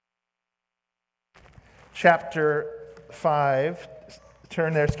chapter 5.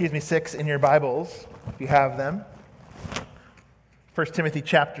 Turn there, 6 in your Bibles, if you have them. 1 Timothy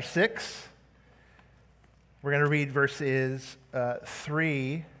chapter 6. We're going to read verses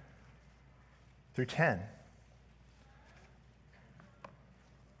 3 through 10.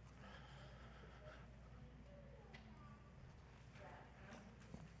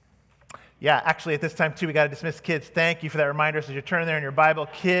 Yeah, actually at this time too, we got to dismiss kids. Thank you for that reminder. So as you turn there in your Bible,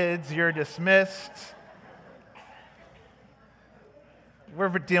 kids, you're dismissed. We're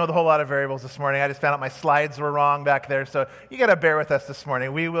dealing with a whole lot of variables this morning. I just found out my slides were wrong back there, so you got to bear with us this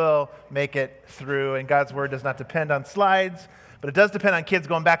morning. We will make it through, and God's word does not depend on slides, but it does depend on kids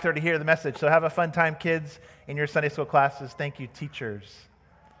going back there to hear the message. So have a fun time, kids, in your Sunday school classes. Thank you, teachers.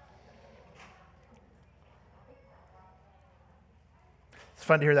 It's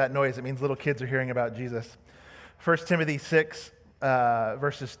fun to hear that noise. It means little kids are hearing about Jesus. 1 Timothy 6,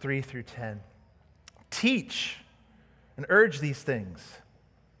 verses 3 through 10. Teach and urge these things.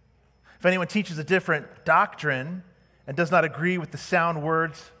 If anyone teaches a different doctrine and does not agree with the sound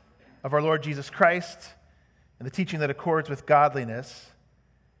words of our Lord Jesus Christ and the teaching that accords with godliness,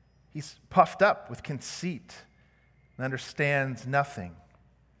 he's puffed up with conceit and understands nothing.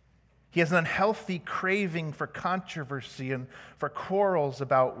 He has an unhealthy craving for controversy and for quarrels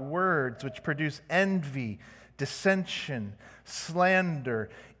about words, which produce envy, dissension, slander,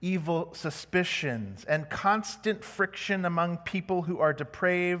 evil suspicions, and constant friction among people who are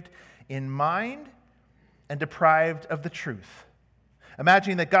depraved in mind and deprived of the truth,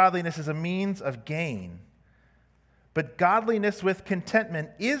 imagining that godliness is a means of gain. But godliness with contentment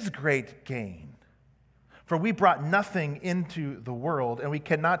is great gain. For we brought nothing into the world, and we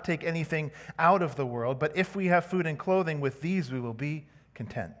cannot take anything out of the world. But if we have food and clothing, with these we will be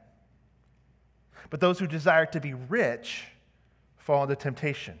content. But those who desire to be rich fall into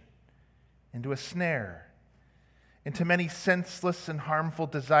temptation, into a snare, into many senseless and harmful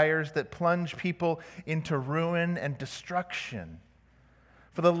desires that plunge people into ruin and destruction.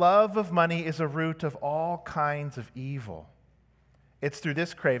 For the love of money is a root of all kinds of evil. It's through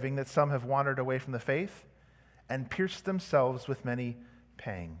this craving that some have wandered away from the faith and pierced themselves with many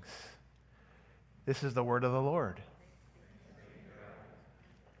pangs. This is the word of the Lord.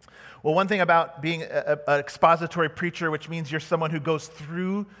 Well, one thing about being an expository preacher, which means you're someone who goes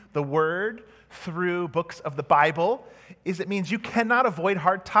through the Word, through books of the Bible, is it means you cannot avoid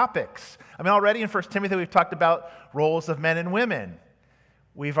hard topics. I mean, already in 1 Timothy, we've talked about roles of men and women.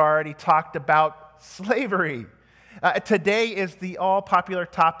 We've already talked about slavery. Today is the all-popular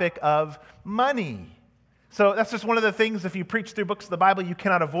topic of money. So that's just one of the things, if you preach through books of the Bible, you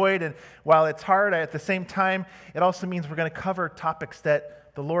cannot avoid. And while it's hard, at the same time, it also means we're going to cover topics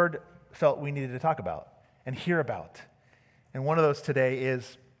that the Lord felt we needed to talk about and hear about. And one of those today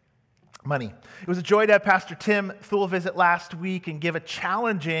is money. It was a joy to have Pastor Tim Thule visit last week and give a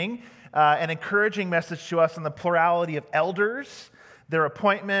challenging and encouraging message to us on the plurality of elders, their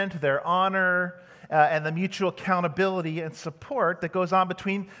appointment, their honor, and the mutual accountability and support that goes on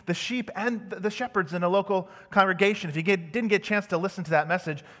between the sheep and the shepherds in a local congregation. If you didn't get a chance to listen to that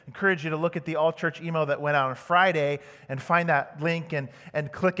message, I encourage you to look at the all-church email that went out on Friday and find that link and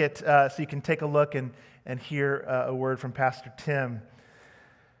click it so you can take a look and hear a word from Pastor Tim.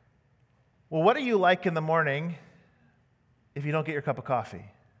 Well, what are you like in the morning if you don't get your cup of coffee?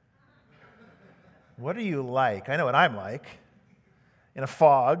 What are you like? I know what I'm like. In a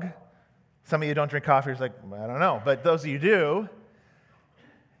fog. Some of you don't drink coffee. It's like, I don't know. But those of you do,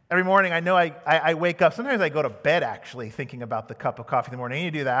 every morning I know I wake up. Sometimes I go to bed actually thinking about the cup of coffee in the morning.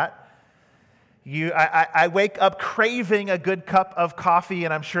 You do that. I wake up craving a good cup of coffee,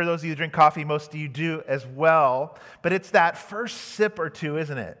 and I'm sure those of you who drink coffee, most of you do as well. But it's that first sip or two,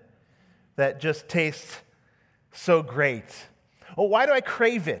 isn't it, that just tastes so great. Well, why do I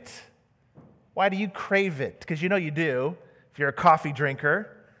crave it? Why do you crave it? Because you know you do if you're a coffee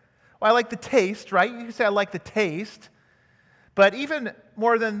drinker. Well, I like the taste, right? You can say I like the taste. But even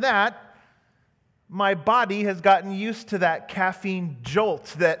more than that, my body has gotten used to that caffeine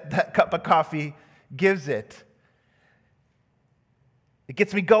jolt that cup of coffee gives it. It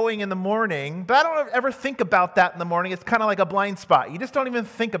gets me going in the morning, but I don't ever think about that in the morning. It's kind of like a blind spot. You just don't even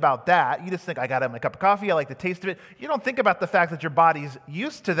think about that. You just think, I got to have my cup of coffee. I like the taste of it. You don't think about the fact that your body's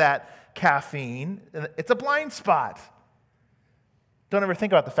used to that caffeine. It's a blind spot. Don't ever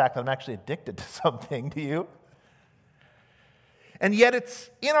think about the fact that I'm actually addicted to something, do you? And yet it's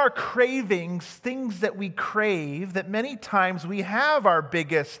in our cravings, things that we crave, that many times we have our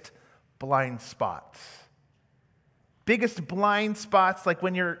biggest blind spots. Biggest blind spots, like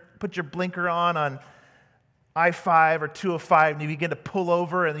when you put your blinker on I-5 or 205 and you begin to pull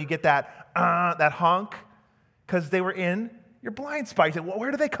over and you get that honk. because they were in your blind spot. You say, well,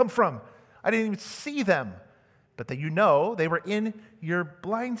 where do they come from? I didn't even see them. But that they were in your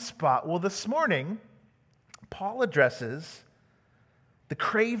blind spot. Well, this morning, Paul addresses the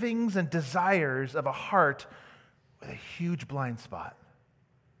cravings and desires of a heart with a huge blind spot.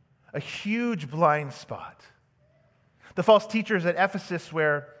 A huge blind spot. The false teachers at Ephesus,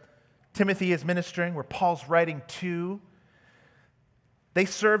 where Timothy is ministering, where Paul's writing to, they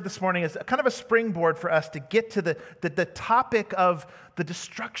serve this morning as kind of a springboard for us to get to the topic of the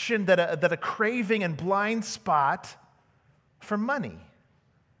destruction that a craving and blind spot for money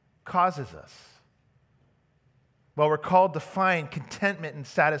causes us. Well, we're called to find contentment and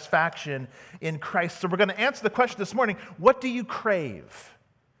satisfaction in Christ. So we're going to answer the question this morning, what do you crave?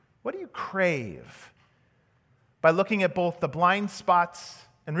 What do you crave? By looking at both the blind spots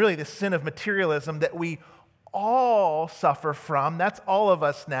and really the sin of materialism that we all suffer from, that's all of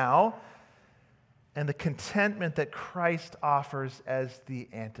us now, and the contentment that Christ offers as the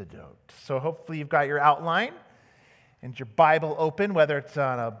antidote. So hopefully you've got your outline and your Bible open, whether it's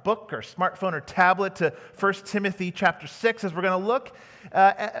on a book or smartphone or tablet, to 1 Timothy chapter 6, as we're going to look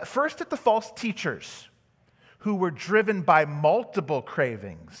first at the false teachers who were driven by multiple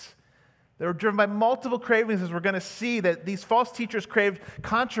cravings. They were driven by multiple cravings, as we're going to see that these false teachers craved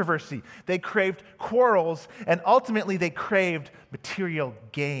controversy, they craved quarrels, and ultimately they craved material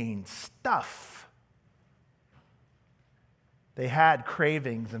gain, stuff. They had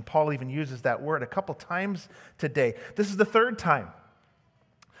cravings, and Paul even uses that word a couple times today. This is the third time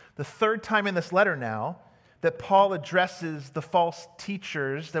in this letter now that Paul addresses the false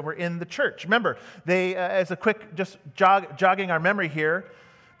teachers that were in the church. Remember, they, as a quick just jogging our memory here,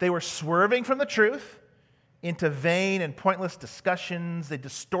 they were swerving from the truth into vain and pointless discussions. They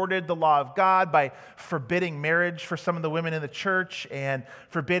distorted the law of God by forbidding marriage for some of the women in the church and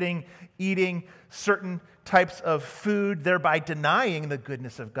forbidding eating certain types of food, thereby denying the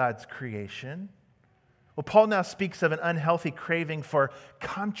goodness of God's creation. Well, Paul now speaks of an unhealthy craving for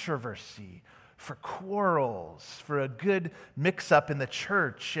controversy, for quarrels, for a good mix-up in the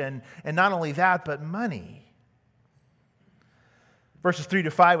church, and not only that, but money. Verses 3 to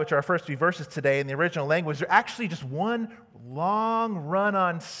 5, which are our first few verses today in the original language, they're actually just one long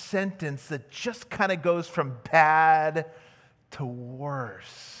run-on sentence that just kind of goes from bad to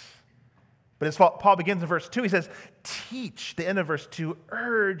worse. But as Paul begins in verse 2, he says, teach, the end of verse 2,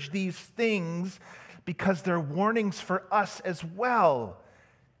 urge these things because they're warnings for us as well.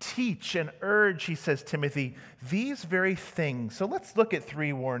 Teach and urge, he says, Timothy, these very things. So let's look at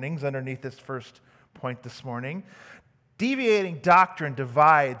three warnings underneath this first point this morning. Deviating doctrine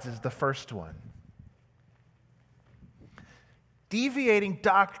divides is the first one. Deviating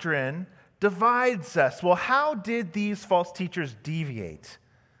doctrine divides us. Well, how did these false teachers deviate?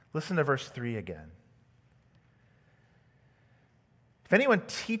 Listen to verse 3 again. If anyone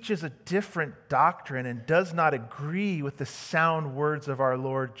teaches a different doctrine and does not agree with the sound words of our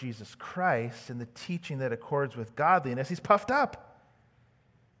Lord Jesus Christ and the teaching that accords with godliness, he's puffed up.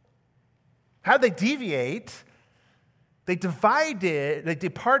 How did they deviate? They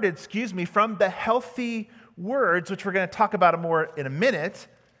departed from the healthy words, which we're going to talk about more in a minute,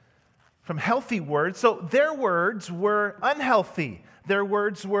 from healthy words. So their words were unhealthy. Their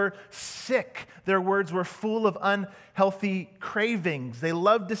words were sick. Their words were full of unhealthy cravings. They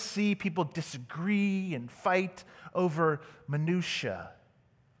loved to see people disagree and fight over minutia.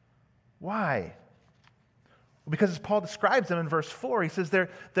 Why? Because as Paul describes them in verse 4, he says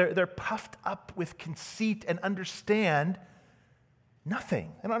they're puffed up with conceit and understand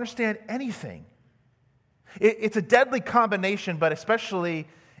nothing. They don't understand anything. It's a deadly combination, but especially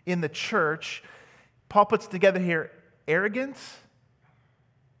in the church, Paul puts together here arrogance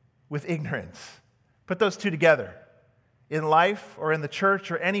with ignorance. Put those two together. In life or in the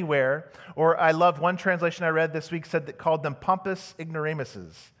church or anywhere, or I love one translation I read this week said that called them pompous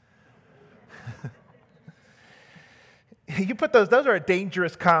ignoramuses. You put those are a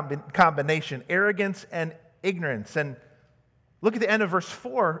dangerous combination, arrogance and ignorance. And look at the end of verse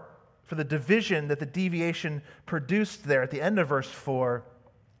 4 for the division that the deviation produced there at the end of verse 4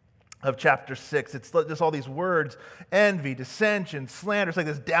 of chapter 6. It's just all these words, envy, dissension, slander. It's like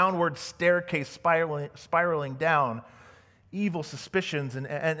this downward staircase spiraling down, evil suspicions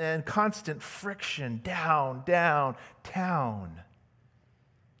and constant friction, down, town.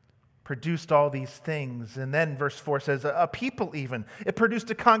 Produced all these things. And then verse 4 says, a people even. It produced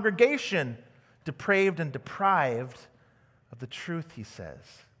a congregation depraved and deprived of the truth, he says.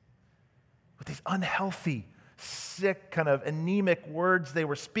 With these unhealthy, sick, kind of anemic words they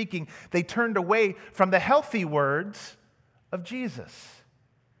were speaking, they turned away from the healthy words of Jesus.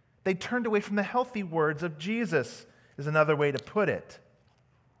 They turned away from the healthy words of Jesus, is another way to put it.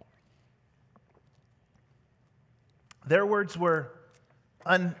 Their words were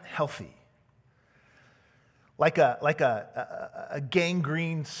unhealthy, like a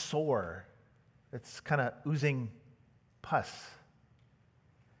gangrene sore that's kind of oozing pus.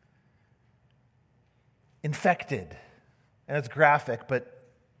 Infected. And it's graphic, but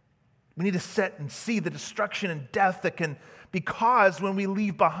we need to sit and see the destruction and death that can be caused when we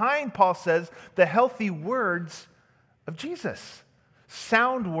leave behind, Paul says, the healthy words of Jesus.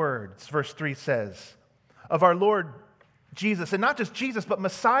 Sound words, verse 3 says, of our Lord Jesus. And not just Jesus, but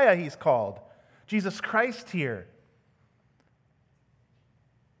Messiah he's called. Jesus Christ here.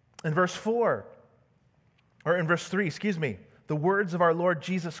 In verse 3, the words of our Lord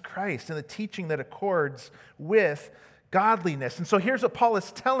Jesus Christ and the teaching that accords with godliness. And so here's what Paul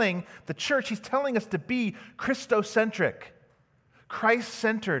is telling the church. He's telling us to be Christocentric,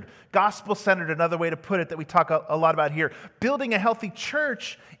 Christ-centered, gospel-centered, another way to put it that we talk a lot about here. Building a healthy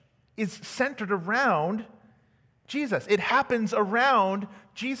church is centered around Jesus. It happens around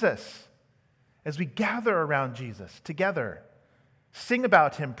Jesus as we gather around Jesus together, sing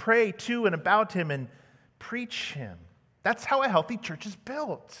about him, pray to and about him, and preach him. That's how a healthy church is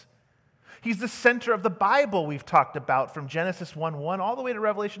built. He's the center of the Bible we've talked about from Genesis 1:1 all the way to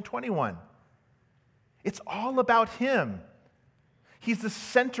Revelation 21. It's all about him. He's the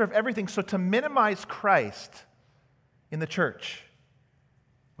center of everything. So to minimize Christ in the church,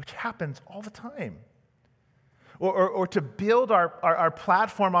 which happens all the time, or to build our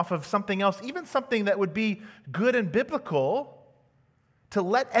platform off of something else, even something that would be good and biblical, to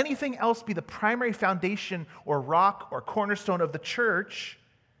let anything else be the primary foundation or rock or cornerstone of the church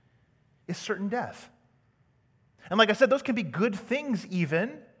is certain death. And like I said, those can be good things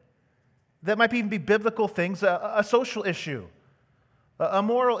even. That might even be biblical things, a social issue, a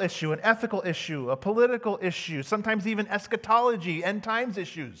moral issue, an ethical issue, a political issue, sometimes even eschatology, end times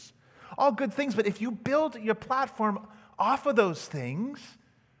issues. All good things, but if you build your platform off of those things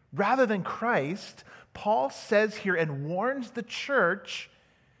rather than Christ, Paul says here and warns the church,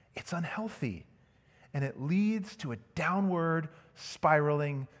 it's unhealthy. And it leads to a downward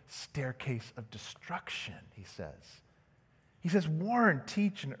spiraling staircase of destruction, he says. He says, warn,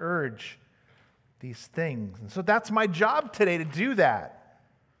 teach, and urge these things. And so that's my job today, to do that.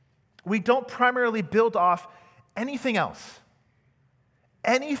 We don't primarily build off anything else.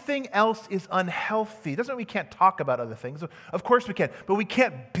 Anything else is unhealthy. Doesn't mean we can't talk about other things. Of course we can, but we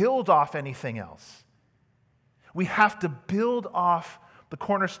can't build off anything else. We have to build off the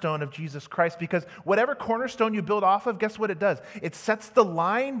cornerstone of Jesus Christ, because whatever cornerstone you build off of, guess what it does? It sets the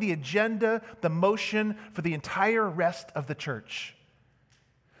line, the agenda, the motion for the entire rest of the church.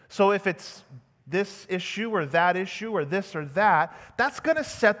 So if it's this issue or that issue or this or that, that's going to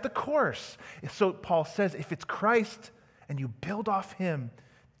set the course. So Paul says, if it's Christ and you build off him,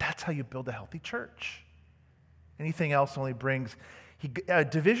 that's how you build a healthy church. Anything else only brings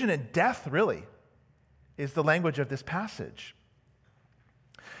division and death, really, is the language of this passage.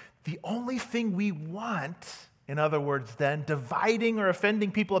 The only thing we want, in other words, then, dividing or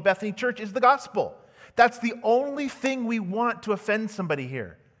offending people at Bethany Church is the gospel. That's the only thing we want to offend somebody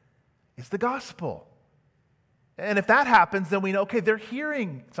here, is the gospel. And if that happens, then we know, okay, they're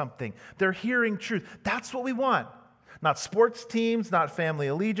hearing something. They're hearing truth. That's what we want. Not sports teams, not family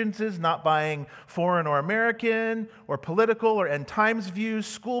allegiances, not buying foreign or American or political or end times views,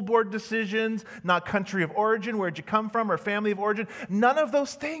 school board decisions, not country of origin, where'd you come from, or family of origin. None of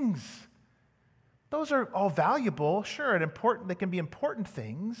those things. Those are all valuable, sure, and important. They can be important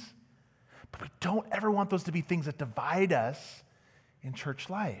things, but we don't ever want those to be things that divide us in church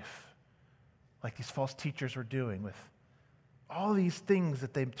life, like these false teachers were doing with all these things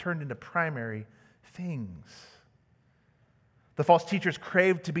that they've turned into primary things. The false teachers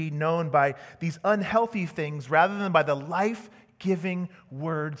craved to be known by these unhealthy things rather than by the life-giving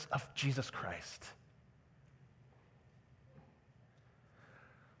words of Jesus Christ.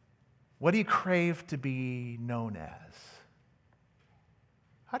 What do you crave to be known as?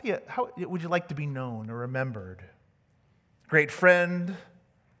 How would you like to be known or remembered? Great friend,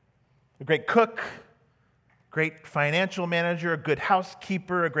 a great cook, great financial manager, a good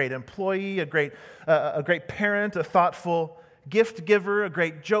housekeeper, a great employee, a great parent, a thoughtful gift giver, a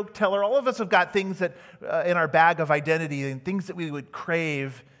great joke teller. All of us have got things that in our bag of identity and things that we would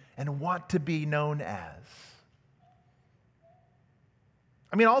crave and want to be known as.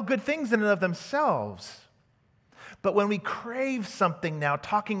 I mean, all good things in and of themselves. But when we crave something now,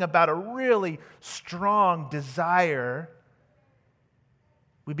 talking about a really strong desire,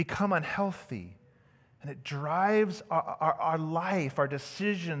 we become unhealthy And it drives our life, our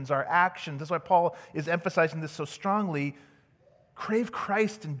decisions, our actions. That's why Paul is emphasizing this so strongly. Crave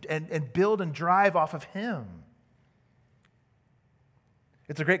Christ and build and drive off of Him.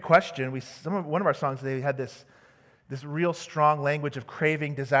 It's a great question. One of our songs today had this real strong language of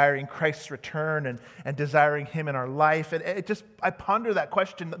craving, desiring Christ's return and desiring Him in our life. And I ponder that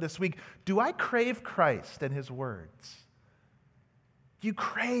question this week. Do I crave Christ and His words? Do you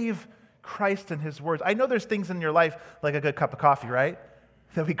crave Christ and His words? I know there's things in your life, like a good cup of coffee, right,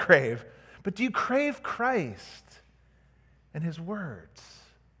 that we crave. But do you crave Christ and His words?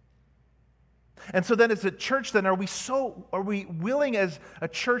 And so then as a church, then are we willing as a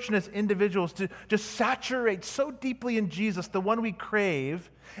church and as individuals to just saturate so deeply in Jesus, the one we crave,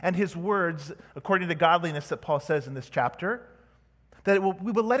 and His words, according to godliness that Paul says in this chapter, that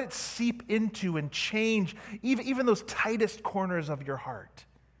we will let it seep into and change even those tightest corners of your heart.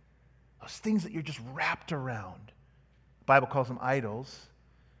 Those things that you're just wrapped around. The Bible calls them idols.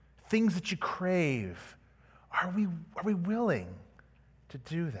 Things that you crave. Are we willing to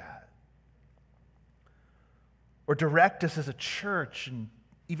do that? Or direct us as a church and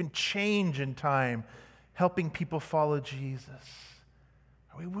even change in time, helping people follow Jesus?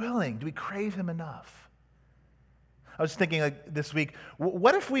 Are we willing? Do we crave Him enough? I was thinking this week,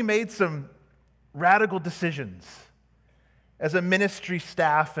 what if we made some radical decisions as a ministry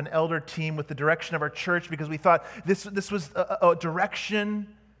staff and elder team with the direction of our church, because we thought this was a direction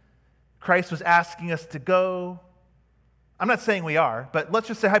Christ was asking us to go? I'm not saying we are, but let's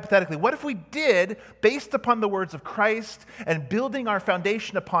just say hypothetically, what if we did, based upon the words of Christ and building our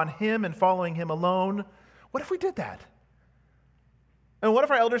foundation upon Him and following Him alone, what if we did that? And what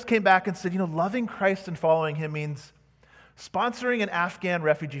if our elders came back and said, loving Christ and following Him means sponsoring an Afghan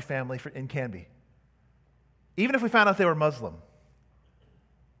refugee family in Canby, even if we found out they were Muslim?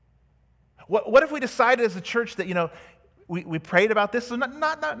 What if we decided as a church that, we prayed about this, so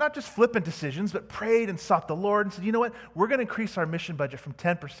not just flippant decisions, but prayed and sought the Lord and said, you know what, we're going to increase our mission budget from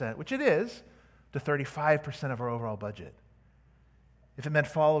 10%, which it is, to 35% of our overall budget, if it meant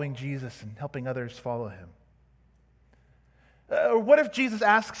following Jesus and helping others follow Him. Or what if Jesus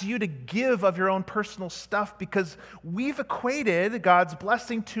asks you to give of your own personal stuff because we've equated God's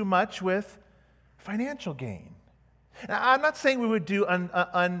blessing too much with financial gain? Now, I'm not saying we would do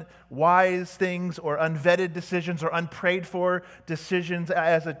unwise things or unvetted decisions or unprayed for decisions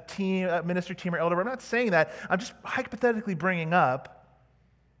as a team, a ministry team or elder. I'm not saying that. I'm just hypothetically bringing up,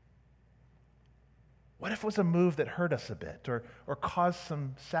 what if it was a move that hurt us a bit or caused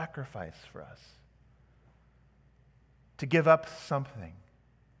some sacrifice for us? To give up something.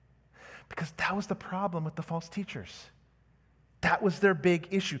 Because that was the problem with the false teachers. That was their big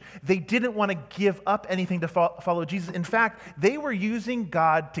issue. They didn't want to give up anything to follow Jesus. In fact, they were using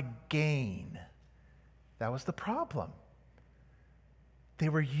God to gain. That was the problem. They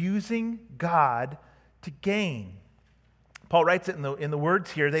were using God to gain. Paul writes it in the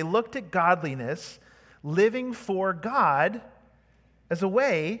words here. They looked at godliness, living for God, as a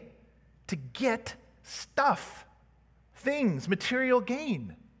way to get stuff. Things, material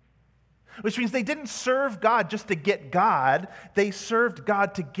gain. Which means they didn't serve God just to get God. They served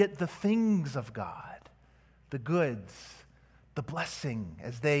God to get the things of God, the goods, the blessing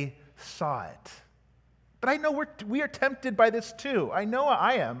as they saw it. But I know we are tempted by this too. I know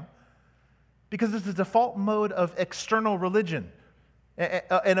I am. Because it's the default mode of external religion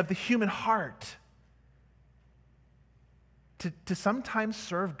and of the human heart. To sometimes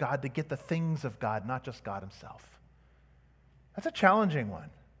serve God to get the things of God, not just God Himself. That's a challenging one.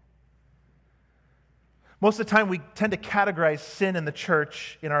 Most of the time, we tend to categorize sin in the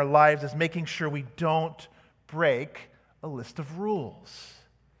church, in our lives, as making sure we don't break a list of rules.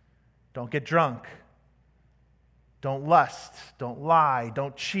 Don't get drunk. Don't lust. Don't lie.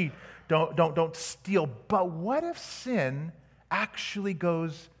 Don't cheat. Don't steal. But what if sin actually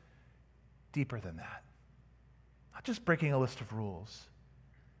goes deeper than that? Not just breaking a list of rules.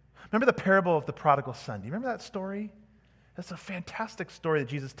 Remember the parable of the prodigal son? Do you remember that story? That's a fantastic story that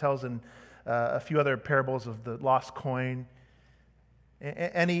Jesus tells in a few other parables of the lost coin.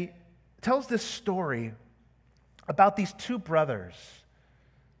 And He tells this story about these two brothers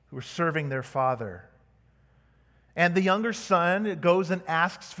who were serving their father. And the younger son goes and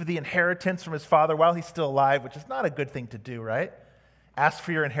asks for the inheritance from his father while he's still alive, which is not a good thing to do, right? Ask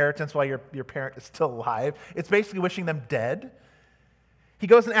for your inheritance while your parent is still alive. It's basically wishing them dead. He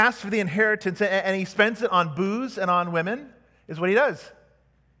goes and asks for the inheritance, and he spends it on booze and on women, is what he does.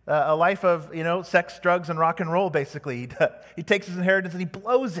 A life of, sex, drugs, and rock and roll, basically. He takes his inheritance and he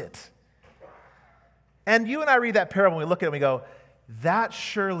blows it. And you and I read that parable and we look at it and we go, that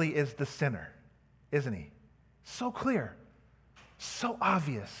surely is the sinner. isn't he? So clear, so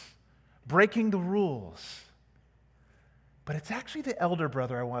obvious, breaking the rules. But it's actually the elder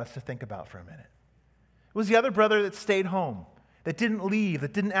brother I want us to think about for a minute. It was the other brother that stayed home, that didn't leave,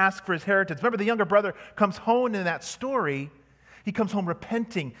 that didn't ask for his inheritance. Remember, the younger brother comes home in that story. He comes home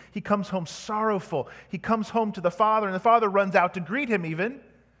repenting. He comes home sorrowful. He comes home to the father, and the father runs out to greet him even.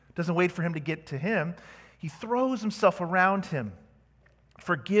 Doesn't wait for him to get to him. He throws himself around him,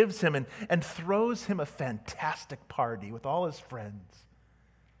 forgives him, and throws him a fantastic party with all his friends.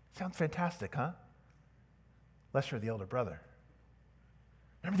 Sounds fantastic, huh? Unless you're the elder brother.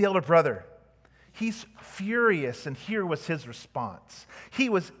 Remember the elder brother? He's furious, and here was his response. He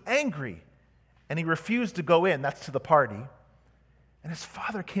was angry, and he refused to go in. That's to the party. And his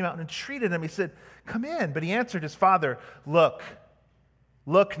father came out and entreated him. He said, "Come in." But he answered his father,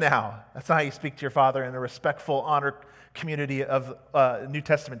 Look now. That's not how you speak to your father in a respectful, honor community of New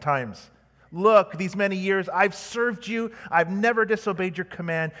Testament times. Look, these many years I've served you. I've never disobeyed your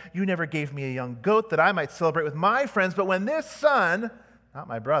command. You never gave me a young goat that I might celebrate with my friends. But when this son, not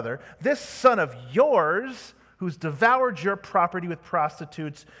my brother, this son of yours, who's devoured your property with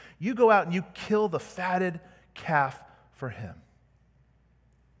prostitutes, you go out and you kill the fatted calf for him.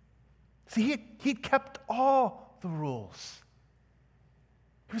 See, he'd kept all the rules.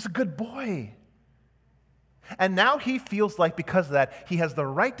 He was a good boy. And now he feels like because of that, he has the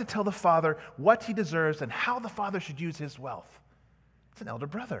right to tell the father what he deserves and how the father should use his wealth. It's an elder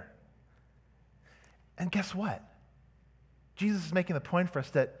brother. And guess what? Jesus is making the point for us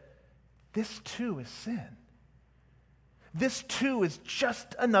that this too is sin. This too is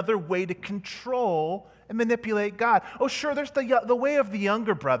just another way to control and manipulate God. Oh, sure, there's the way of the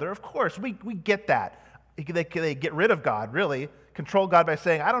younger brother. Of course, we get that. They get rid of God, really. Control God by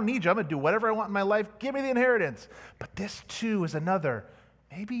saying, I don't need you. I'm going to do whatever I want in my life. Give me the inheritance. But this too is another,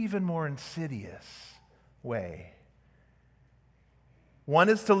 maybe even more insidious way. One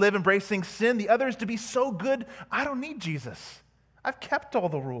is to live embracing sin. The other is to be so good, I don't need Jesus. I've kept all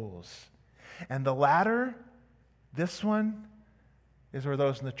the rules. And the latter, this one, is where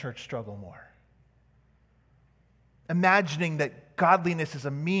those in the church struggle more. Imagining that godliness is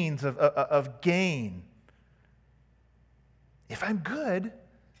a means of gain. If I'm good,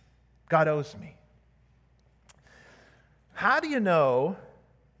 God owes me. How do you know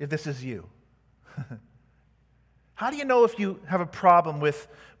if this is you? How do you know if you have a problem with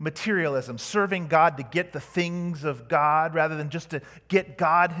materialism, serving God to get the things of God rather than just to get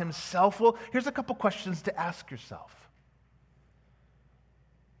God himself? Well, here's a couple questions to ask yourself.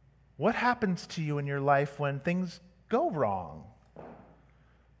 What happens to you in your life when things go wrong?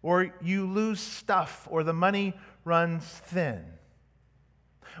 Or you lose stuff, or the money runs thin?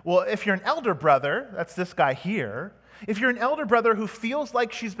 Well, if you're an elder brother, that's this guy here, if you're an elder brother who feels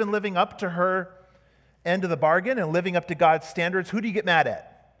like she's been living up to her end of the bargain and living up to God's standards, who do you get mad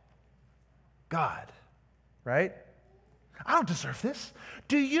at? God, right? I don't deserve this.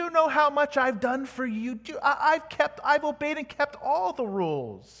 Do you know how much I've done for you? I've obeyed and kept all the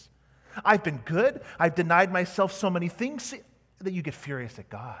rules. I've been good. I've denied myself so many things that you get furious at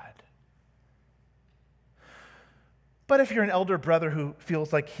God. But if you're an elder brother who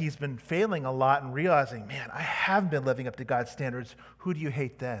feels like he's been failing a lot and realizing, man, I haven't been living up to God's standards, who do you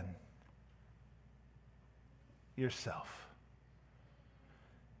hate then? Yourself.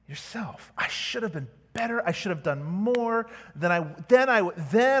 Yourself. I should have been better. I should have done more. Then I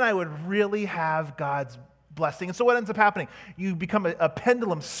would really have God's blessing. And so what ends up happening? You become a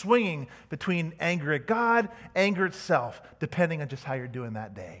pendulum swinging between anger at God, anger at self, depending on just how you're doing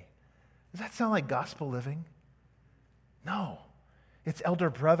that day. Does that sound like gospel living? No. It's elder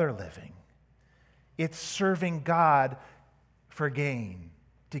brother living. It's serving God for gain,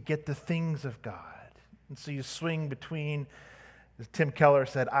 to get the things of God. And so you swing between, as Tim Keller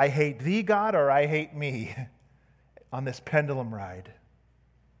said, I hate thee, God, or I hate me on this pendulum ride.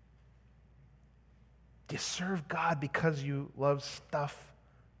 Do you serve God because you love stuff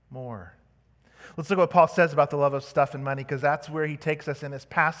more? Let's look at what Paul says about the love of stuff and money, because that's where he takes us in this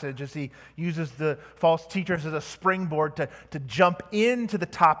passage as he uses the false teachers as a springboard to jump into the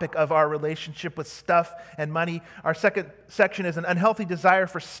topic of our relationship with stuff and money. Our second section is an unhealthy desire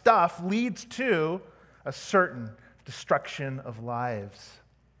for stuff leads to a certain destruction of lives.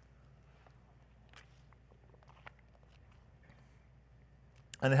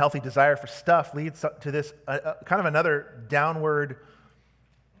 An unhealthy desire for stuff leads to this kind of another downward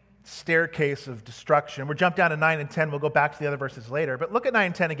staircase of destruction. We'll jump down to 9 and 10. We'll go back to the other verses later. But look at 9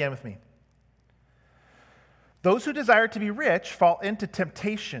 and 10 again with me. Those who desire to be rich fall into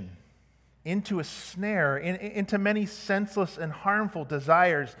temptation into a snare, into many senseless and harmful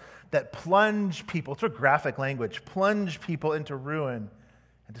desires that plunge people, through graphic language, plunge people into ruin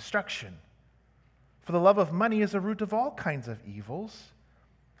and destruction. For the love of money is the root of all kinds of evils.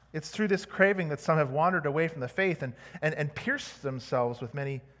 It's through this craving that some have wandered away from the faith and pierced themselves with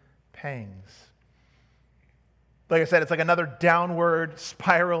many pangs. Like I said, it's like another downward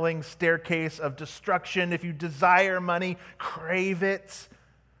spiraling staircase of destruction. If you desire money, crave it.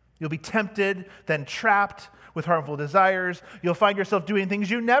 You'll be tempted, then trapped with harmful desires. You'll find yourself doing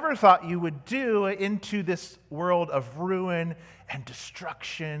things you never thought you would do into this world of ruin and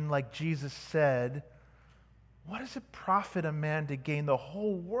destruction. Like Jesus said, what does it profit a man to gain the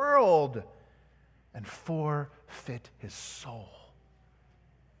whole world and forfeit his soul?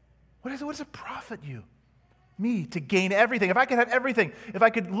 What does it profit you? Me to gain everything. If I could have everything, if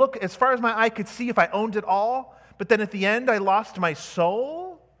I could look as far as my eye could see, if I owned it all, but then at the end I lost my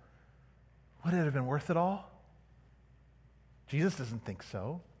soul, would it have been worth it all? Jesus doesn't think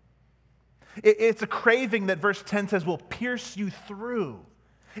so. It's a craving that verse 10 says will pierce you through.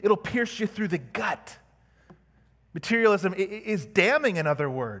 It'll pierce you through the gut. Materialism is damning, in other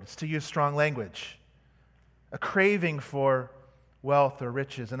words, to use strong language. A craving for wealth or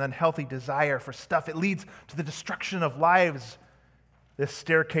riches, an unhealthy desire for stuff. It leads to the destruction of lives this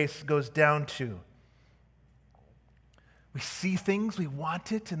staircase goes down to. We see things, we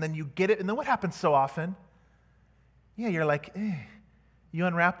want it, and then you get it. And then what happens so often? Yeah, you're like, You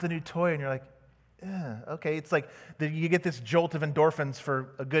unwrap the new toy and you're like, okay. It's like you get this jolt of endorphins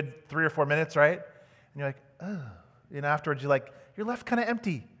for a good 3 or 4 minutes, right? And you're like, afterwards you're left kind of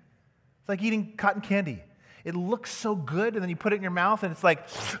empty. It's like eating cotton candy. It looks so good, and then you put it in your mouth and it's like,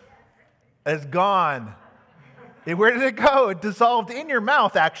 it's gone. Where did it go? It dissolved in your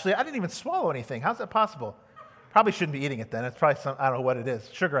mouth, actually. I didn't even swallow anything. How's that possible? Probably shouldn't be eating it then. It's probably I don't know what it is.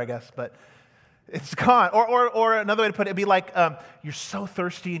 Sugar, I guess, but it's gone. Or another way to put it, it'd be like you're so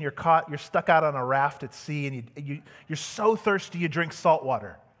thirsty and you're stuck out on a raft at sea, and you're so thirsty you drink salt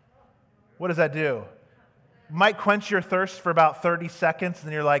water. What does that do? Might quench your thirst for about 30 seconds, and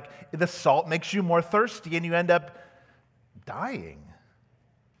then you're like, the salt makes you more thirsty, and you end up dying.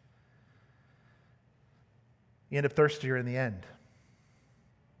 You end up thirstier in the end.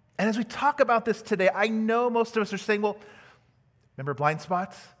 And as we talk about this today, I know most of us are saying, well, remember blind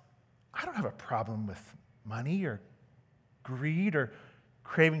spots? I don't have a problem with money or greed or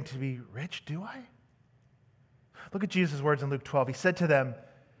craving to be rich, do I? Look at Jesus' words in Luke 12. He said to them,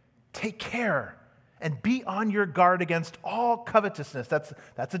 take care and be on your guard against all covetousness. That's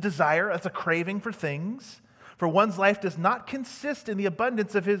a desire, that's a craving for things. For one's life does not consist in the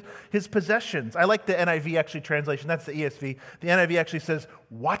abundance of his possessions. I like the NIV actually translation. That's the ESV. The NIV actually says,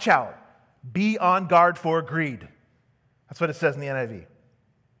 watch out. Be on guard for greed. That's what it says in the NIV.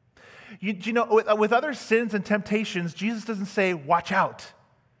 You know, with other sins and temptations, Jesus doesn't say, watch out.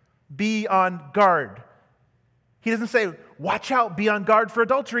 Be on guard. He doesn't say, watch out, be on guard for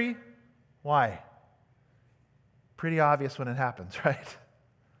adultery. Why? Pretty obvious when it happens, right?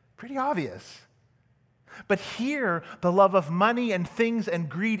 Pretty obvious. But here, the love of money and things and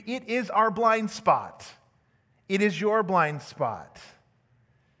greed, it is our blind spot. It is your blind spot.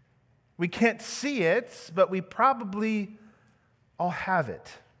 We can't see it, but we probably all have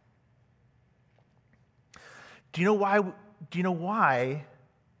it. Do you know why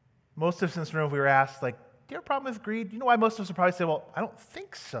most of us in this room, if we were asked, like, do you have a problem with greed? Do you know why most of us would probably say, well, I don't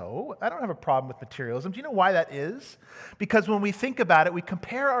think so. I don't have a problem with materialism. Do you know why that is? Because when we think about it, we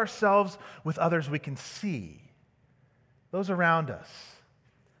compare ourselves with others we can see, those around us.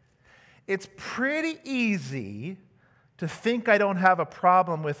 It's pretty easy to think I don't have a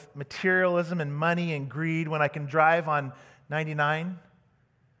problem with materialism and money and greed when I can drive on 99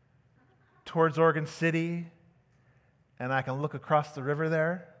 towards Oregon City and I can look across the river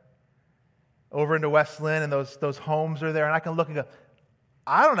there over into West Lynn, and those homes are there, and I can look and go,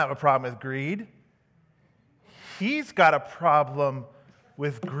 I don't have a problem with greed. He's got a problem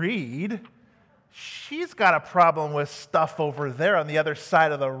with greed. She's got a problem with stuff over there on the other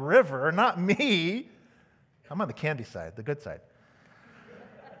side of the river, not me. I'm on the candy side, the good side.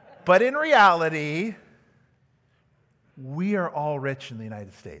 But in reality, we are all rich in the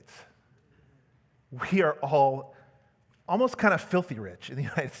United States. We are all almost kind of filthy rich in the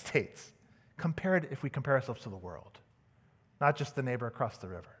United States. If we compare ourselves to the world, not just the neighbor across the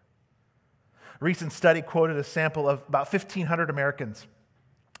river. A recent study quoted a sample of about 1,500 Americans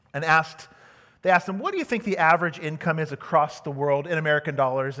and they asked them, what do you think the average income is across the world in American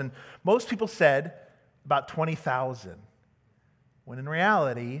dollars? And most people said about 20,000, when in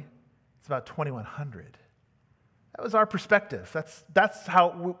reality, it's about 2,100. That was our perspective. That's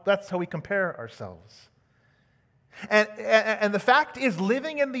how we compare ourselves. And the fact is,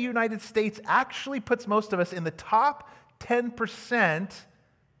 living in the United States actually puts most of us in the top 10%,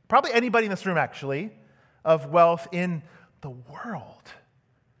 probably anybody in this room actually, of wealth in the world.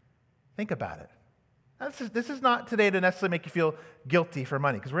 Think about it. This is not today to necessarily make you feel guilty for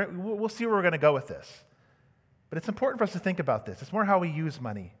money, because we'll see where we're going to go with this. But it's important for us to think about this. It's more how we use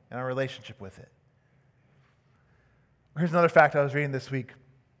money and our relationship with it. Here's another fact I was reading this week.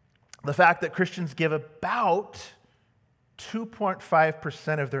 The fact that Christians give about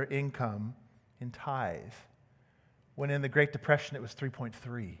 2.5% of their income in tithe, when in the Great Depression it was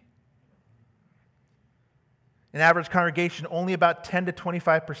 3.3%. An average congregation, only about 10 to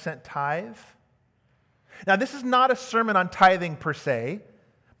 25% tithe. Now, this is not a sermon on tithing per se,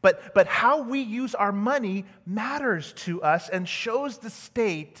 but how we use our money matters to us and shows the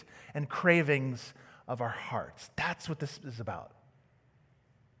state and cravings of our hearts. That's what this is about.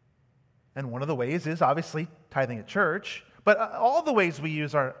 And one of the ways is obviously tithing at church, but all the ways we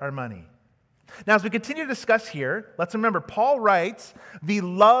use our money. Now, as we continue to discuss here, let's remember, Paul writes, the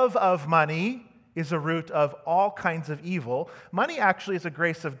love of money is a root of all kinds of evil. Money actually is a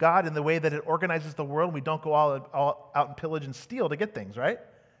grace of God in the way that it organizes the world. We don't go all out and pillage and steal to get things, right?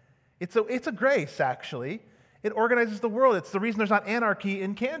 It's a grace, actually. It organizes the world. It's the reason there's not anarchy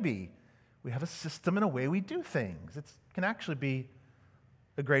and can be. We have a system and a way we do things. It can actually be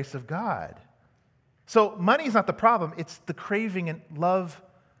the grace of God. So money is not the problem. It's the craving and love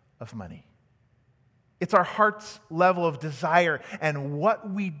of money. It's our heart's level of desire and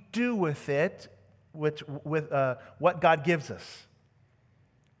what we do with it, with what God gives us.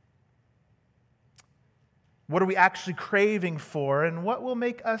 What are we actually craving for, and what will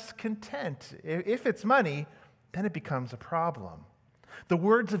make us content? If it's money, then it becomes a problem. The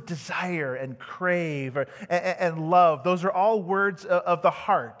words of desire and crave and love, those are all words of the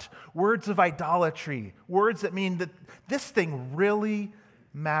heart, words of idolatry, words that mean that this thing really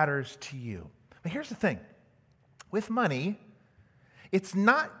matters to you. But here's the thing. With money, it's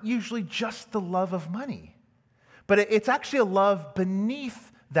not usually just the love of money, but it's actually a love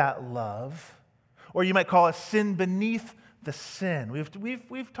beneath that love, or you might call a sin beneath the sin.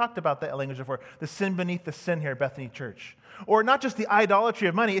 We've talked about that language before, the sin beneath the sin here at Bethany Church. Or not just the idolatry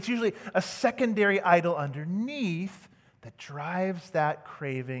of money, it's usually a secondary idol underneath that drives that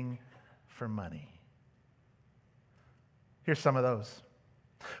craving for money. Here's some of those.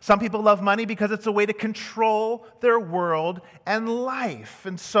 Some people love money because it's a way to control their world and life.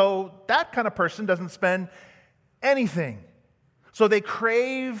 And so that kind of person doesn't spend anything. So they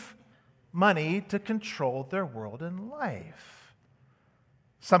crave money to control their world and life.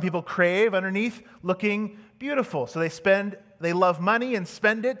 Some people crave underneath looking beautiful. So they love money and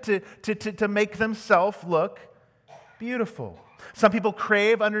spend it to make themselves look beautiful. Some people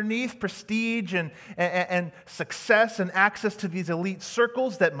crave underneath prestige and success and access to these elite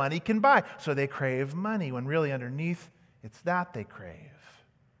circles that money can buy. So they crave money when really underneath it's that they crave.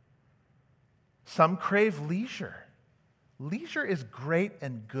 Some crave leisure. Leisure is great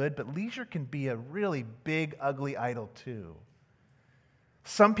and good, but leisure can be a really big, ugly idol too.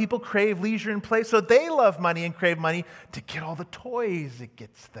 Some people crave leisure and play, so they love money and crave money to get all the toys it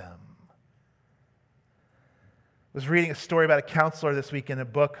gets them. I was reading a story about a counselor this week in a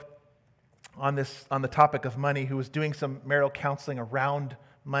book on the topic of money who was doing some marital counseling around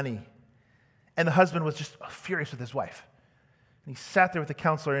money. And the husband was just furious with his wife. And he sat there with the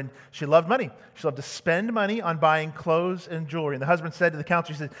counselor, and she loved money. She loved to spend money on buying clothes and jewelry. And the husband said to the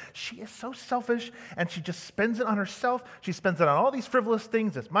counselor, he said, she is so selfish, and she just spends it on herself. She spends it on all these frivolous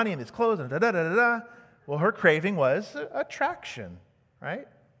things, this money and these clothes, and da-da-da-da-da. Well, her craving was attraction, right?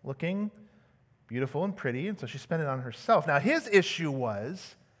 Looking beautiful and pretty, and so she spent it on herself. Now, his issue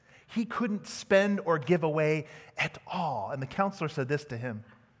was he couldn't spend or give away at all. And the counselor said this to him,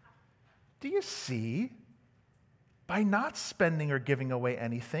 do you see? By not spending or giving away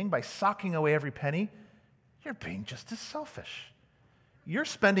anything, by socking away every penny, you're being just as selfish. You're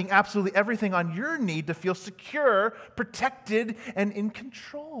spending absolutely everything on your need to feel secure, protected, and in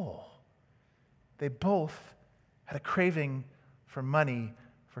control. They both had a craving for money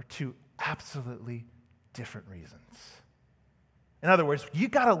for two absolutely different reasons. In other words, you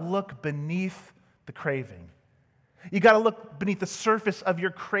got to look beneath the craving. You got to look beneath the surface of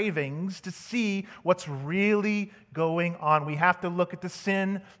your cravings to see what's really going on. We have to look at the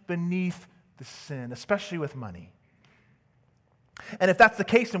sin beneath the sin, especially with money. And if that's the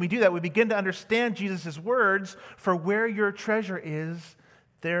case and we do that, we begin to understand Jesus' words, for where your treasure is,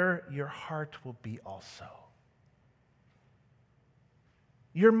 there your heart will be also.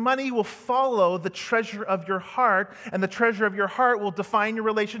 Your money will follow the treasure of your heart, and the treasure of your heart will define your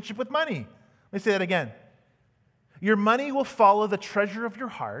relationship with money. Let me say that again. Your money will follow the treasure of your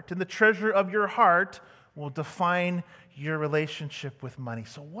heart, and the treasure of your heart will define your relationship with money.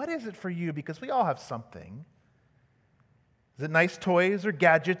 So what is it for you? Because we all have something. Is it nice toys or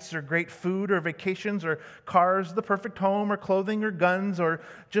gadgets or great food or vacations or cars, the perfect home or clothing or guns or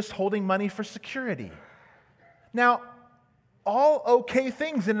just holding money for security? Now, all okay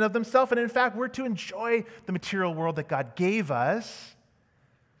things in and of themselves, and in fact, we're to enjoy the material world that God gave us.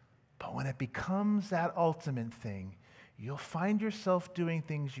 But when it becomes that ultimate thing, you'll find yourself doing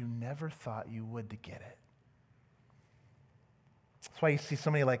things you never thought you would to get it. That's why you see so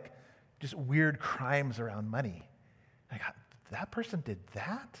many just weird crimes around money. Like, that person did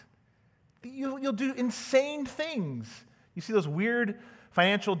that? You'll do insane things. You see those weird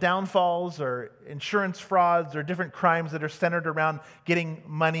financial downfalls or insurance frauds or different crimes that are centered around getting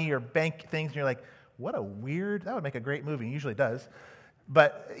money or bank things, and you're like, what a weird, that would make a great movie. It usually does.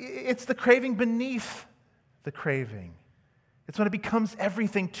 But it's the craving beneath the craving. It's when it becomes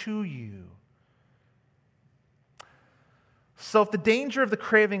everything to you. So if the danger of the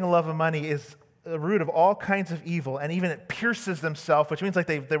craving and love of money is the root of all kinds of evil, and even it pierces themselves, which means like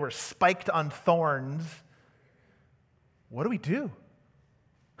they were spiked on thorns, what do we do?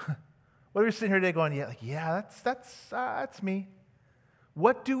 What are we sitting here today going, that's me.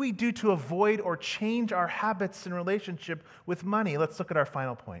 What do we do to avoid or change our habits in relationship with money? Let's look at our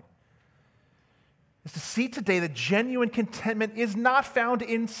final point. Is to see today that genuine contentment is not found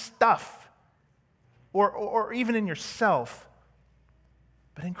in stuff or even in yourself,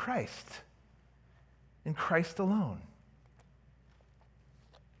 but in Christ. In Christ alone.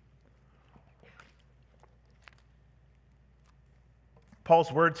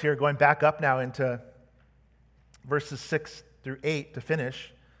 Paul's words here, going back up now into verses 6 through 8 to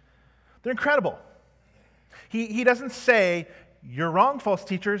finish, they're incredible. He doesn't say, you're wrong, false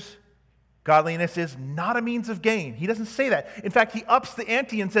teachers. Godliness is not a means of gain. He doesn't say that. In fact, he ups the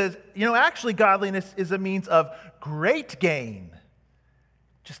ante and says, actually godliness is a means of great gain.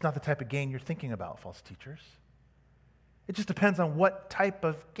 Just not the type of gain you're thinking about, false teachers. It just depends on what type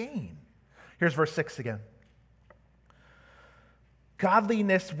of gain. Here's verse 6 again.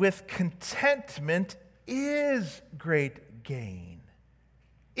 Godliness with contentment is great gain.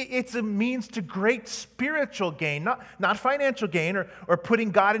 It's a means to great spiritual gain, not financial gain or putting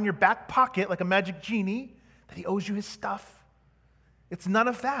God in your back pocket like a magic genie that he owes you his stuff. It's none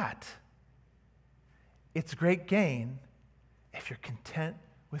of that. It's great gain if you're content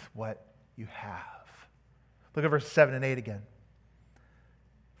with what you have. Look at verses 7 and 8 again.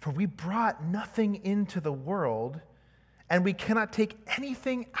 For we brought nothing into the world, and we cannot take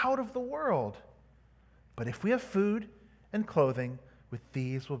anything out of the world. But if we have food and clothing, with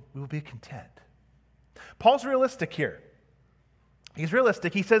these we will be content. Paul's realistic here. He's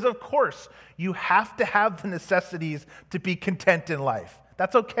realistic. He says, of course, you have to have the necessities to be content in life.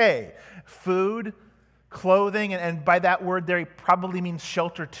 That's okay. Food, clothing, and by that word there, he probably means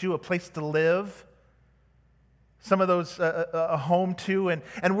shelter too, a place to live. Some of those, a home too.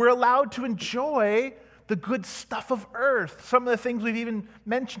 And we're allowed to enjoy the good stuff of earth. Some of the things we've even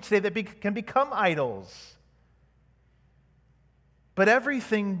mentioned today that can become idols. But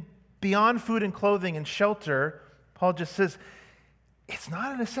everything beyond food and clothing and shelter, Paul just says, it's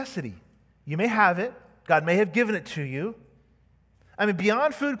not a necessity. You may have it. God may have given it to you. I mean,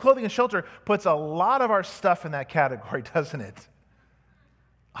 beyond food, clothing, and shelter puts a lot of our stuff in that category, doesn't it?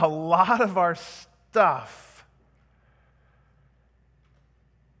 A lot of our stuff.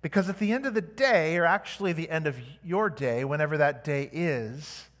 Because at the end of the day, or actually the end of your day, whenever that day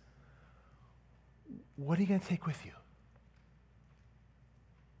is, what are you going to take with you?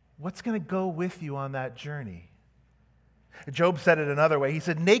 What's going to go with you on that journey? Job said it another way. He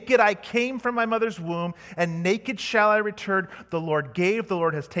said, naked I came from my mother's womb, and naked shall I return. The Lord gave, the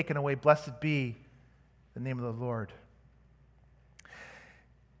Lord has taken away. Blessed be the name of the Lord.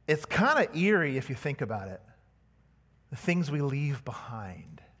 It's kind of eerie if you think about it. The things we leave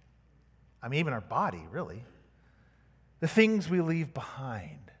behind. I mean, even our body, really. The things we leave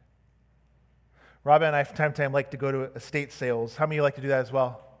behind. Robin and I, from time to time, like to go to estate sales. How many of you like to do that as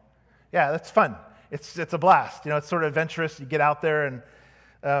well? Yeah, that's fun. It's a blast. It's sort of adventurous. You get out there, and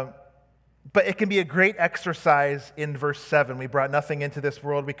but it can be a great exercise in verse 7. We brought nothing into this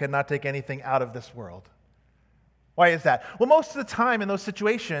world. We cannot take anything out of this world. Why is that? Well, most of the time in those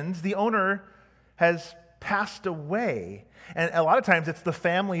situations, the owner has passed away. And a lot of times it's the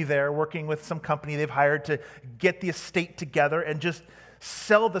family there working with some company they've hired to get the estate together, and just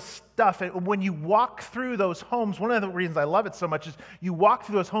sell the stuff. And when you walk through those homes, one of the reasons I love it so much is you walk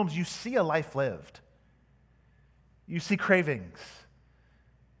through those homes, you see a life lived. You see cravings.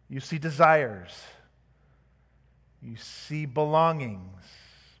 You see desires. You see belongings.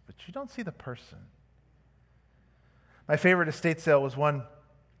 But you don't see the person. My favorite estate sale was one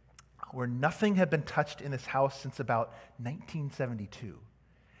where nothing had been touched in this house since about 1972.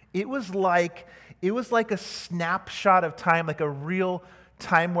 It was like a snapshot of time, like a real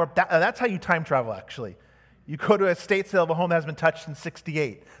time warp. That's how you time travel, actually. You go to a estate sale of a home that has been touched since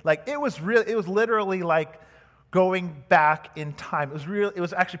 68. Like it was literally like going back in time. It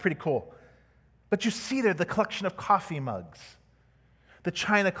was actually pretty cool. But you see there the collection of coffee mugs, the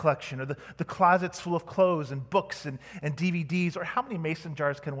china collection, or the closets full of clothes and books and DVDs, or how many mason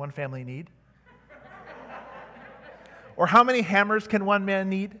jars can one family need? Or how many hammers can one man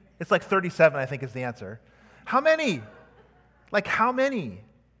need? It's like 37, I think, is the answer. How many? Like how many? Do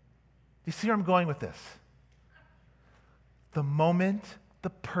you see where I'm going with this? The moment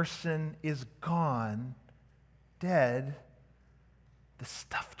the person is gone, dead, the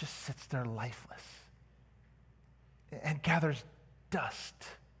stuff just sits there lifeless and gathers dust.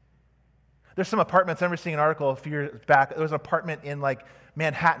 There's some apartments. I remember seeing an article a few years back. There was an apartment in like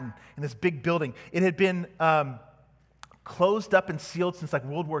Manhattan in this big building. It had been closed up and sealed since like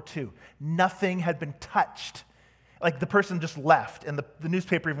World War II. Nothing had been touched. Like the person just left, and the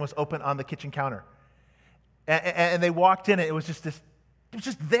newspaper even was open on the kitchen counter. And they walked in, and it was just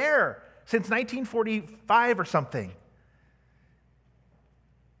there since 1945 or something.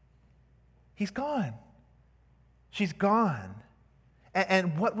 He's gone. She's gone.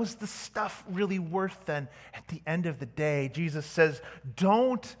 And what was the stuff really worth then? At the end of the day, Jesus says,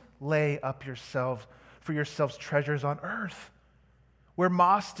 don't lay up for yourselves treasures on earth, where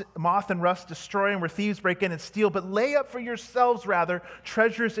moth and rust destroy and where thieves break in and steal, but lay up for yourselves, rather,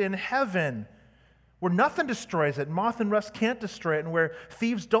 treasures in heaven, where nothing destroys it, moth and rust can't destroy it, and where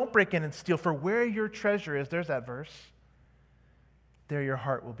thieves don't break in and steal. For where your treasure is, there's that verse, there your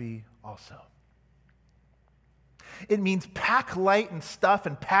heart will be also. It means pack light in stuff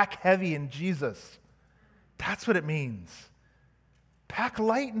and pack heavy in Jesus. That's what it means. Pack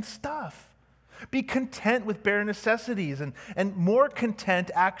light in stuff. Be content with bare necessities and more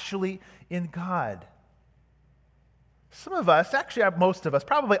content actually in God. Some of us, actually most of us,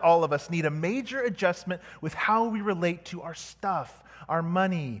 probably all of us, need a major adjustment with how we relate to our stuff, our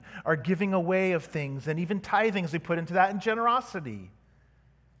money, our giving away of things, and even tithings we put into that, and generosity.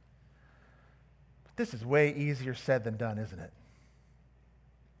 But this is way easier said than done, isn't it?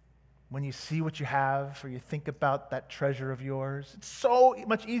 When you see what you have, or you think about that treasure of yours, it's so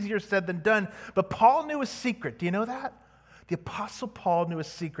much easier said than done. But Paul knew a secret. Do you know that? The Apostle Paul knew a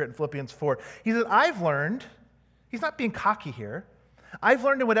secret in Philippians 4. He said, I've learned, he's not being cocky here, I've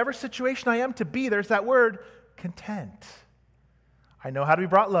learned in whatever situation I am to be, there's that word, content. I know how to be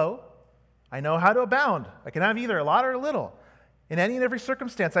brought low. I know how to abound. I can have either a lot or a little. In any and every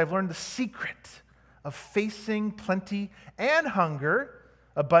circumstance, I've learned the secret of facing plenty and hunger,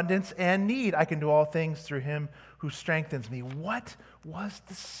 abundance and need. I can do all things through him who strengthens me. What was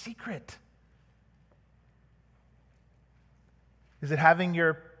the secret? Is it having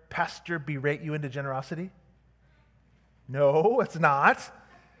your pastor berate you into generosity? No, it's not.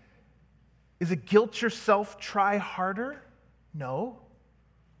 Is it guilt yourself, try harder? No.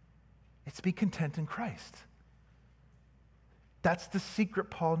 It's be content in Christ. That's the secret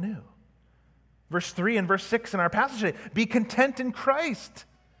Paul knew. Verse 3 and verse 6 in our passage today, be content in Christ.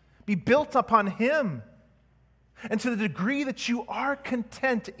 Be built upon him. And to the degree that you are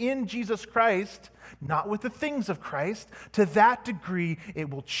content in Jesus Christ, not with the things of Christ, to that degree it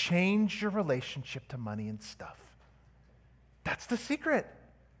will change your relationship to money and stuff. That's the secret.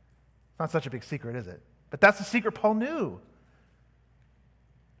 Not such a big secret, is it? But that's the secret Paul knew.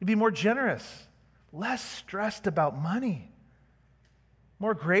 You'd be more generous, less stressed about money,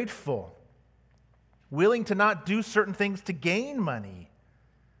 more grateful, willing to not do certain things to gain money.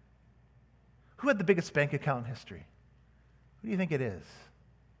 Who had the biggest bank account in history? Who do you think it is?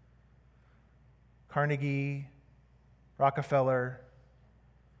 Carnegie, Rockefeller,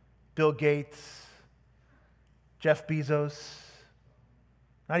 Bill Gates, Jeff Bezos?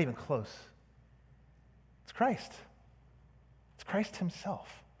 Not even close. It's Christ. It's Christ himself.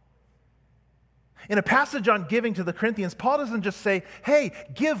 In a passage on giving to the Corinthians, Paul doesn't just say, hey,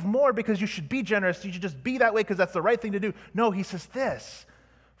 give more because you should be generous. You should just be that way because that's the right thing to do. No, he says this,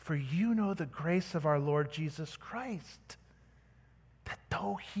 for you know the grace of our Lord Jesus Christ, that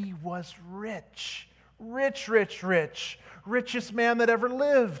though he was rich, richest man that ever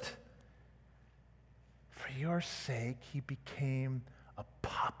lived, for your sake he became a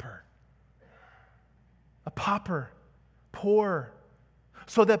pauper. A pauper, poor,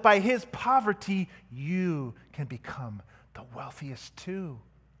 so that by his poverty you can become the wealthiest too.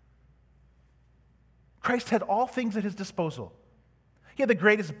 Christ had all things at his disposal. He had the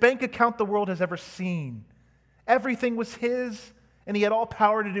greatest bank account the world has ever seen. Everything was his, and he had all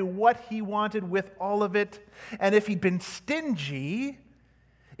power to do what he wanted with all of it. And if he'd been stingy,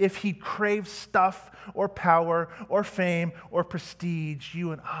 if he'd craved stuff or power or fame or prestige,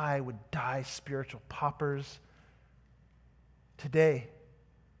 you and I would die spiritual paupers today.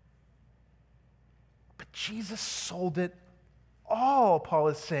 But Jesus sold it all, Paul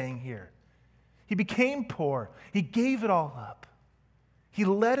is saying here. He became poor. He gave it all up. He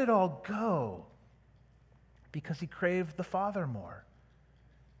let it all go because he craved the Father more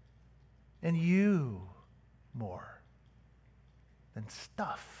and you more than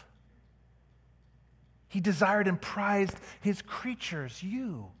stuff. He desired and prized his creatures,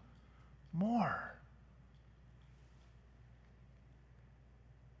 you, more.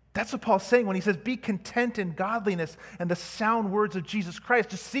 That's what Paul's saying when he says, be content in godliness and the sound words of Jesus Christ.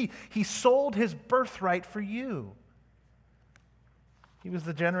 Just see, he sold his birthright for you. He was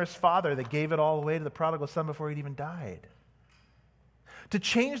the generous father that gave it all away to the prodigal son before he'd even died. To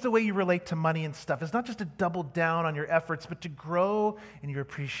change the way you relate to money and stuff is not just to double down on your efforts, but to grow in your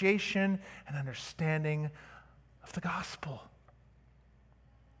appreciation and understanding of the gospel,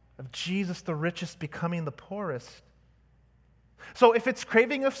 of Jesus the richest becoming the poorest. So if it's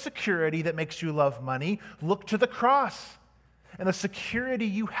craving of security that makes you love money, look to the cross and the security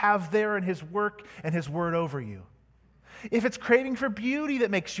you have there in his work and his word over you. If it's craving for beauty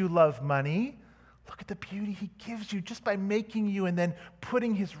that makes you love money, look at the beauty he gives you just by making you and then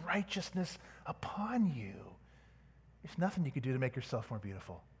putting his righteousness upon you. There's nothing you could do to make yourself more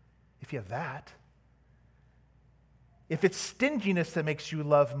beautiful if you have that. If it's stinginess that makes you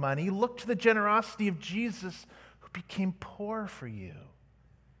love money, look to the generosity of Jesus who became poor for you.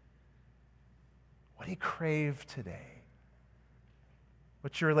 What do you crave today?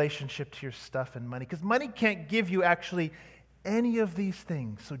 What's your relationship to your stuff and money? Because money can't give you actually any of these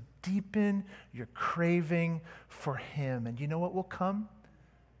things. So deepen your craving for him. And you know what will come?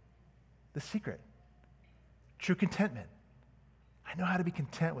 The secret. True contentment. I know how to be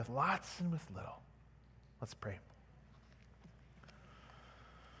content with lots and with little. Let's pray.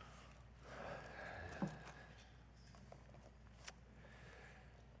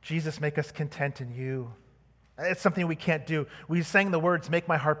 Jesus, make us content in you. It's something we can't do. We sang the words, make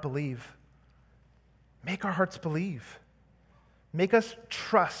my heart believe. Make our hearts believe. Make us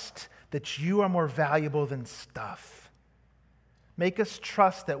trust that you are more valuable than stuff. Make us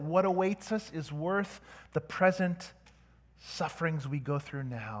trust that what awaits us is worth the present sufferings we go through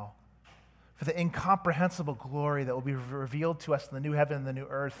now, for the incomprehensible glory that will be revealed to us in the new heaven and the new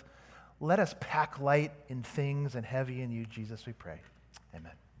earth. Let us pack light in things and heavy in you, Jesus, we pray.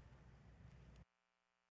 Amen.